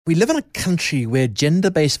We live in a country where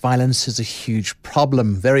gender-based violence is a huge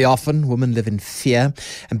problem. Very often, women live in fear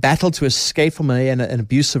and battle to escape from an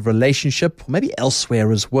abusive relationship, or maybe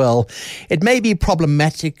elsewhere as well. It may be a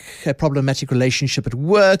problematic relationship at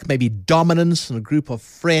work, maybe dominance in a group of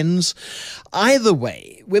friends. Either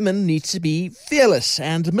way, women need to be fearless.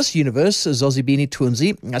 And Miss Universe, Zozibini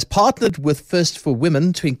Tunzi, has partnered with First for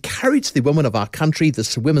Women to encourage the women of our country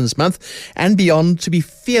this Women's Month and beyond to be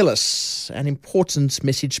fearless. An important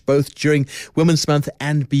message both during Women's Month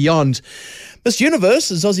and beyond. Miss Universe,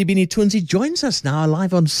 Zozibini Tunzi, joins us now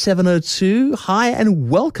live on 702. Hi and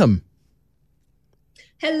welcome.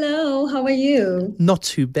 Hello, how are you? Not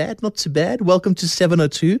too bad, not too bad. Welcome to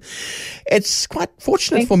 702. It's quite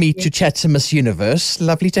fortunate for me to chat to Miss Universe.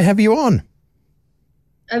 Lovely to have you on.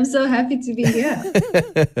 I'm so happy to be here.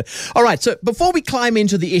 All right, so before we climb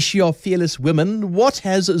into the issue of fearless women, what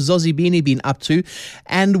has Zozibini been up to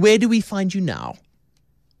and where do we find you now?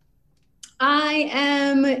 I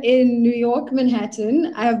am in New York,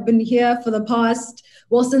 Manhattan. I have been here for the past,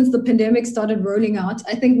 since the pandemic started rolling out.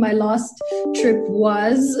 I think my last trip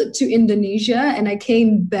was to Indonesia, and I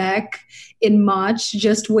came back in March,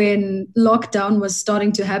 just when lockdown was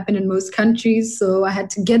starting to happen in most countries. So I had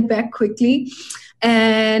to get back quickly.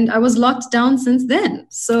 And I was locked down since then.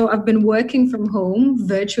 So I've been working from home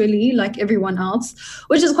virtually like everyone else,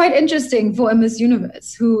 which is quite interesting for a Miss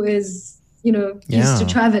Universe who is, used to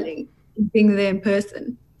traveling. Being there in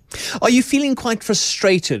person. Are you feeling quite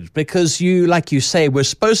frustrated because you, like you say, were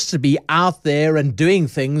supposed to be out there and doing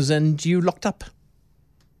things and you locked up?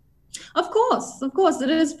 Of course, it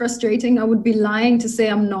is frustrating. I would be lying to say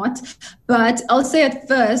I'm not. But I'll say at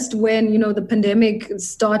first, when, the pandemic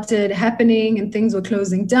started happening and things were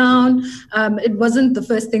closing down, it wasn't the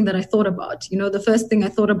first thing that I thought about. The first thing I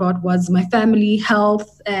thought about was my family,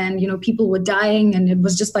 health, and, people were dying, and it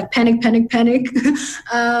was just like panic.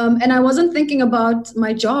 And I wasn't thinking about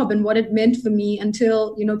my job and what it meant for me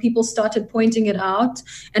until, people started pointing it out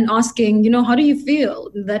and asking, how do you feel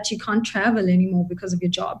that you can't travel anymore because of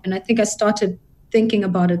your job? And I think I started thinking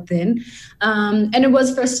about it then. And it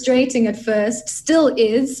was frustrating at first, still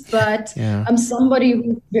is, but I'm somebody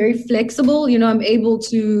who's very flexible. I'm able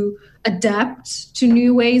to adapt to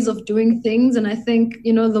new ways of doing things. And I think,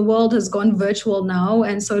 the world has gone virtual now.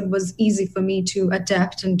 And so it was easy for me to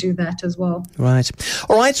adapt and do that as well. Right.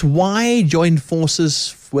 All right. Why join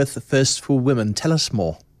forces with First for Women? Tell us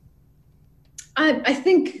more. I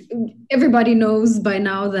think everybody knows by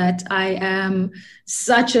now that I am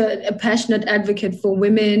such a passionate advocate for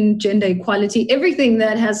women, gender equality, everything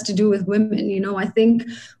that has to do with women. I think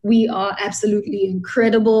we are absolutely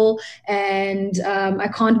incredible. And I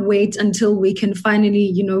can't wait until we can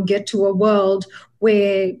finally, get to a world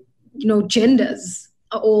where, genders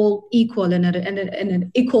are all equal and in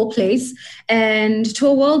an equal place, and to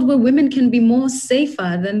a world where women can be more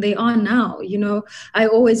safer than they are now. I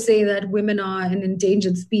always say that women are an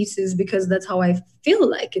endangered species because that's how I feel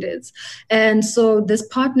like it is. And so this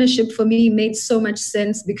partnership for me made so much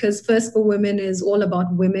sense because First for Women is all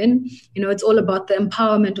about women. It's all about the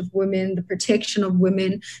empowerment of women, the protection of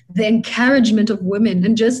women, the encouragement of women,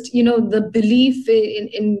 and just, the belief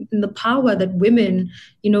in the power that women,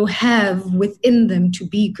 have within them to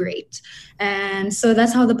be great. And so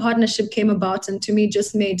that's how the partnership came about. And to me,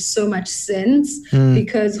 just made so much sense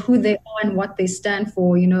because who they are and what they stand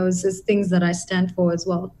for, is things that I stand for as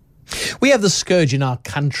well. We have the scourge in our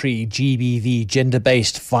country, GBV,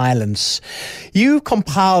 gender-based violence. You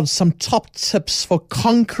compiled some top tips for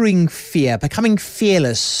conquering fear, becoming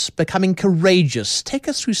fearless, becoming courageous. Take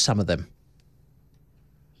us through some of them.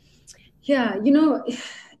 Yeah,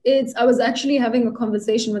 I was actually having a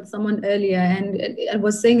conversation with someone earlier, and I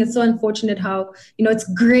was saying it's so unfortunate how, it's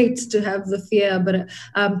great to have the fear, but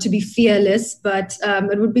to be fearless, but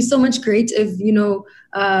it would be so much great if,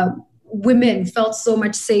 women felt so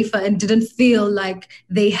much safer and didn't feel like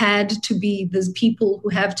they had to be these people who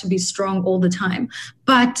have to be strong all the time.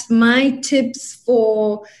 But my tips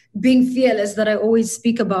for being fearless that I always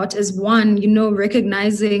speak about is one,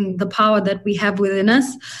 recognizing the power that we have within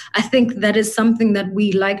us. I think that is something that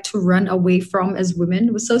we like to run away from as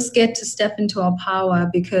women. We're so scared to step into our power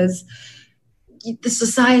because the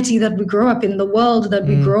society that we grow up in, the world that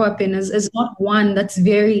we grow up in is not one that's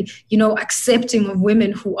very, accepting of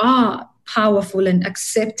women who are powerful and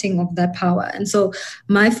accepting of that power. And so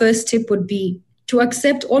my first tip would be to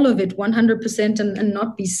accept all of it 100% and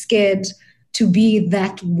not be scared to be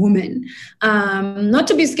that woman. Not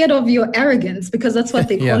to be scared of your arrogance, because that's what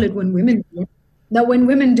they call it when women do it. That when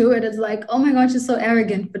women do it, it's like, oh my gosh, you're so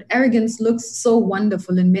arrogant. But arrogance looks so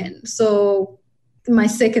wonderful in men. So my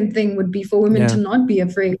second thing would be for women to not be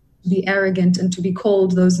afraid to be arrogant and to be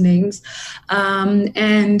called those names.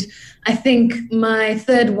 And I think my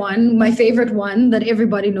third one, my favorite one that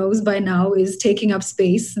everybody knows by now is taking up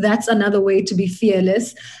space. That's another way to be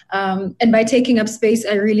fearless. And by taking up space,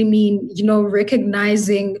 I really mean,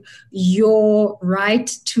 recognizing your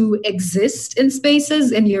right to exist in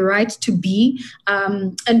spaces and your right to be,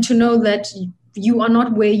 and to know that you are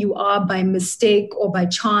not where you are by mistake or by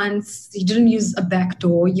chance. You didn't use a back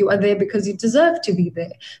door. You are there because you deserve to be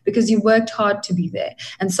there, because you worked hard to be there.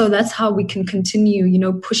 And so that's how we can continue,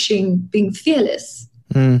 pushing, being fearless.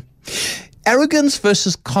 Mm. Arrogance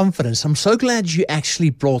versus confidence. I'm so glad you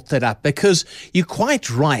actually brought that up, because you're quite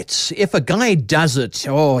right. If a guy does it,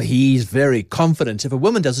 he's very confident. If a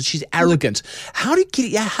woman does it, she's arrogant. How do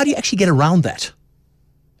you actually get around that?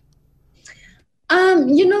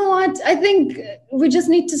 You know what? I think we just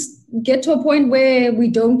need to get to a point where we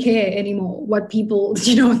don't care anymore what people,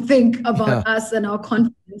 think about us and our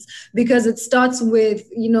confidence, because it starts with,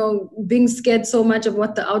 being scared so much of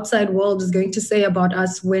what the outside world is going to say about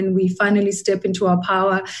us when we finally step into our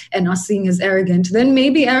power and are seen as arrogant. Then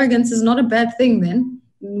maybe arrogance is not a bad thing then.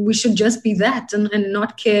 We should just be that and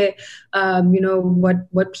not care,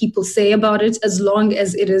 what people say about it, as long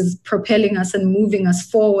as it is propelling us and moving us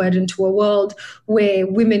forward into a world where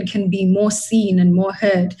women can be more seen and more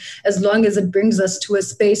heard, as long as it brings us to a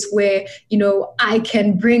space where, I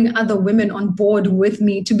can bring other women on board with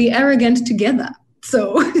me to be arrogant together.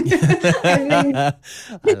 So I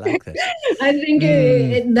like that. I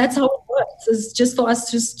think that's how it works. It's just for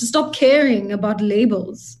us to stop caring about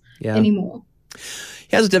labels anymore.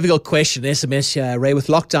 Here's a difficult question. SMS here, Ray. With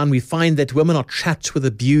lockdown, we find that women are trapped with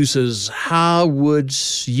abusers. How would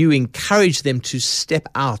you encourage them to step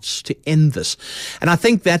out to end this? And I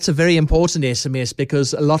think that's a very important SMS,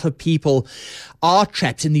 because a lot of people are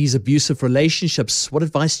trapped in these abusive relationships. What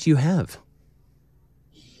advice do you have?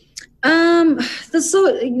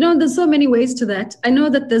 There's so many ways to that. I know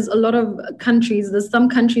that there's a lot of countries, there's some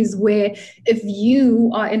countries where if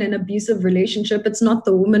you are in an abusive relationship, it's not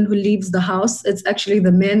the woman who leaves the house, it's actually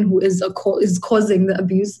the man who is causing the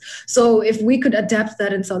abuse. So if we could adapt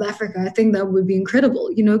that in South Africa, I think that would be incredible,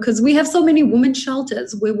 because we have so many women's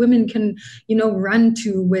shelters where women can, run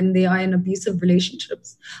to when they are in abusive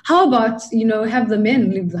relationships. How about, have the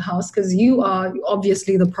men leave the house, because you are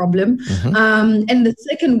obviously the problem. Mm-hmm. And the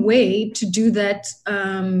second way to do that,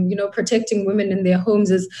 protecting women in their homes,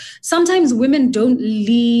 is sometimes women don't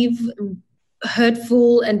leave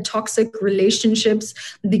hurtful and toxic relationships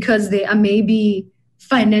because they are maybe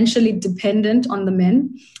financially dependent on the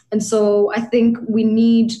men. And so I think we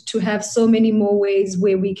need to have so many more ways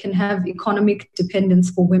where we can have economic dependence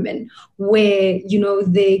for women, where,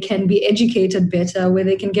 they can be educated better, where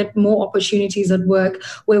they can get more opportunities at work,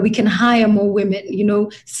 where we can hire more women,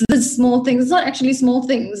 so these small things. It's not actually small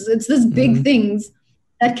things. It's these big things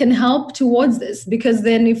that can help towards this, because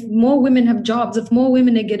then if more women have jobs, if more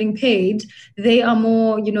women are getting paid, they are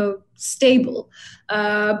more, stable.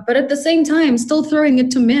 But at the same time, still throwing it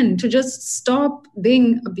to men to just stop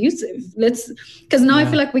being abusive. Because now I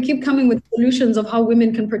feel like we keep coming with solutions of how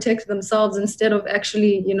women can protect themselves instead of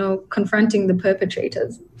actually, confronting the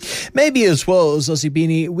perpetrators. Maybe as well,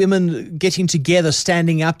 Zozibini, women getting together,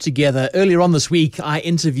 standing up together. Earlier on this week, I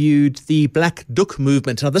interviewed the Black Duk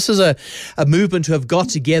movement. Now, this is a movement who have got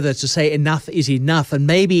together to say enough is enough. And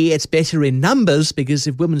maybe it's better in numbers, because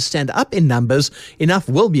if women stand up in numbers, enough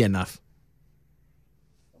will be enough.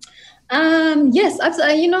 Yes,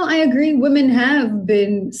 I agree. Women have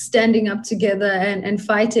been standing up together and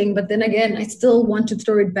fighting. But then again, I still want to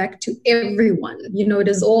throw it back to everyone. It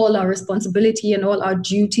is all our responsibility and all our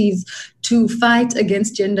duties to fight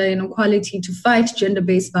against gender inequality, to fight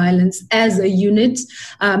gender-based violence as a unit,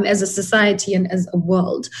 as a society and as a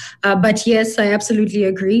world. But yes, I absolutely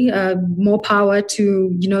agree. More power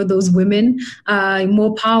to, those women,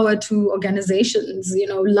 more power to organizations,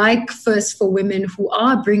 like First for Women, who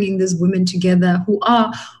are bringing these women together, who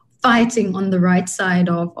are fighting on the right side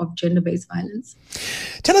of gender-based violence.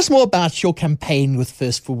 Tell us more about your campaign with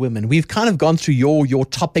First for Women. We've kind of gone through your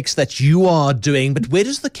topics that you are doing, but where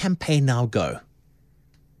does the campaign now go?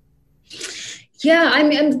 Yeah,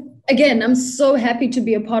 I'm so happy to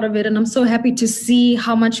be a part of it, and I'm so happy to see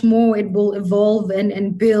how much more it will evolve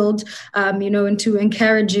and build, into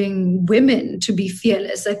encouraging women to be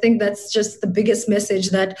fearless. I think that's just the biggest message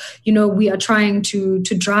that, we are trying to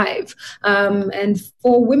drive, and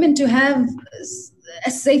for women to have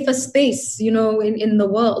a safer space, in the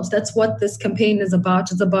world. That's what this campaign is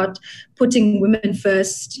about. It's about putting women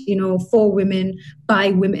first, for women, by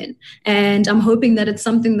women. And I'm hoping that it's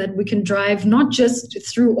something that we can drive not just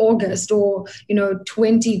through August or,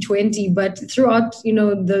 2020, but throughout,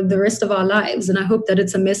 the rest of our lives. And I hope that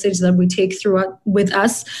it's a message that we take throughout with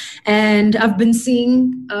us. And I've been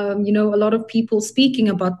seeing, a lot of people speaking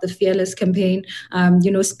about the Fearless campaign,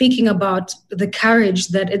 speaking about the courage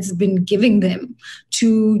that it's been giving them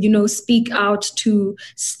to, speak out, to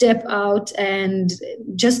step out, and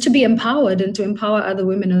just to be empowered and to empower other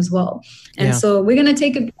women as well. And so we're going to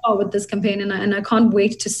take it far with this campaign, and I can't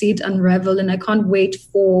wait to see it unravel, and I can't wait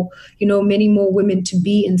for, many more women to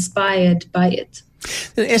be inspired by it.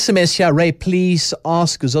 An SMS here, Ray, please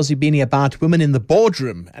ask Zozibini about women in the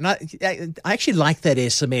boardroom. And I actually like that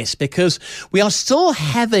SMS because we are still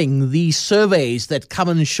having these surveys that come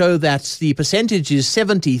and show that the percentage is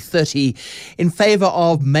 70-30 in favor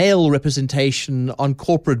of male representation on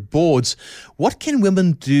corporate boards. What can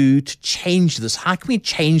women do to change this? How can we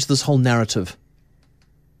change this whole narrative?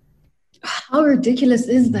 How ridiculous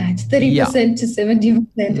is that? 30% to 70%.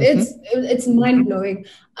 It's mind-blowing.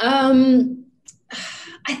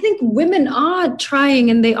 I think women are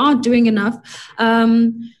trying and they are doing enough.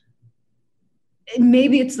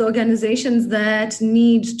 Maybe it's the organizations that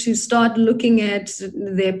need to start looking at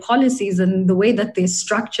their policies and the way that they're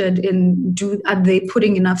structured. Are they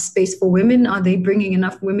putting enough space for women? Are they bringing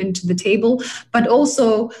enough women to the table? But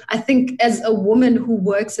also, I think as a woman who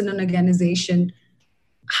works in an organization,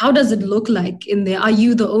 how does it look like in there? Are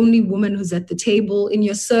you the only woman who's at the table in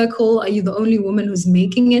your circle? Are you the only woman who's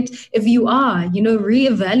making it? If you are,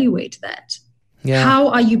 reevaluate that. Yeah. How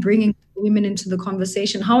are you bringing women into the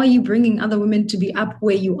conversation? How are you bringing other women to be up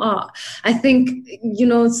where you are? I think,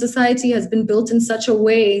 society has been built in such a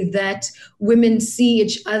way that women see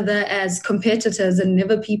each other as competitors and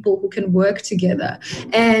never people who can work together.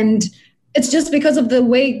 And it's just because of the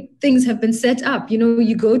way things have been set up.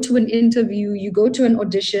 You go to an interview, you go to an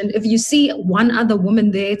audition. If you see one other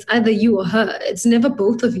woman there, it's either you or her. It's never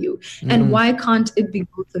both of you. And why can't it be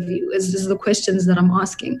both of you is the questions that I'm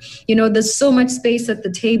asking. There's so much space at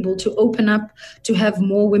the table to open up, to have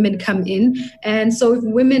more women come in. And so if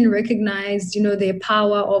women recognize, their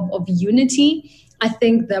power of unity, I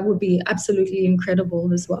think that would be absolutely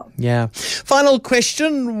incredible as well. Yeah. Final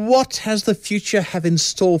question. What has the future have in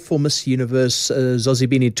store for Miss Universe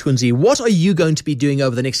Zozibini Tunzi? What are you going to be doing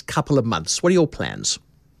over the next couple of months? What are your plans?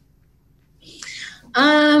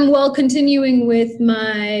 Well, continuing with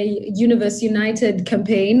my Universe United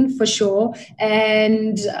campaign for sure,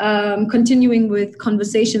 and continuing with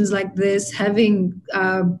conversations like this, having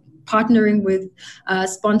partnering with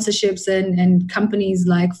sponsorships and companies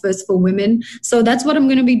like First for Women. So that's what I'm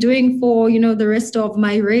going to be doing for, the rest of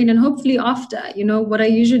my reign and hopefully after. What I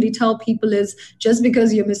usually tell people is just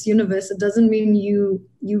because you're Miss Universe, it doesn't mean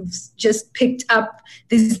you've just picked up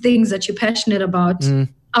these things that you're passionate about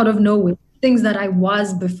out of nowhere. Things that I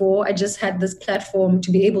was before, I just had this platform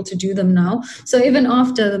to be able to do them now. So even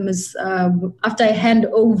after after I hand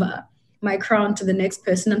over my crown to the next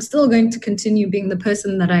person, I'm still going to continue being the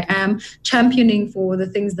person that I am, championing for the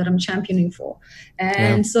things that I'm championing for.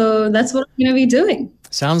 And so that's what I'm going to be doing.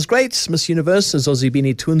 Sounds great. Miss Universe,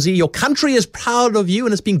 Zozibini Tunzi. Your country is proud of you,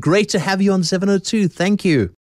 and it's been great to have you on 702. Thank you.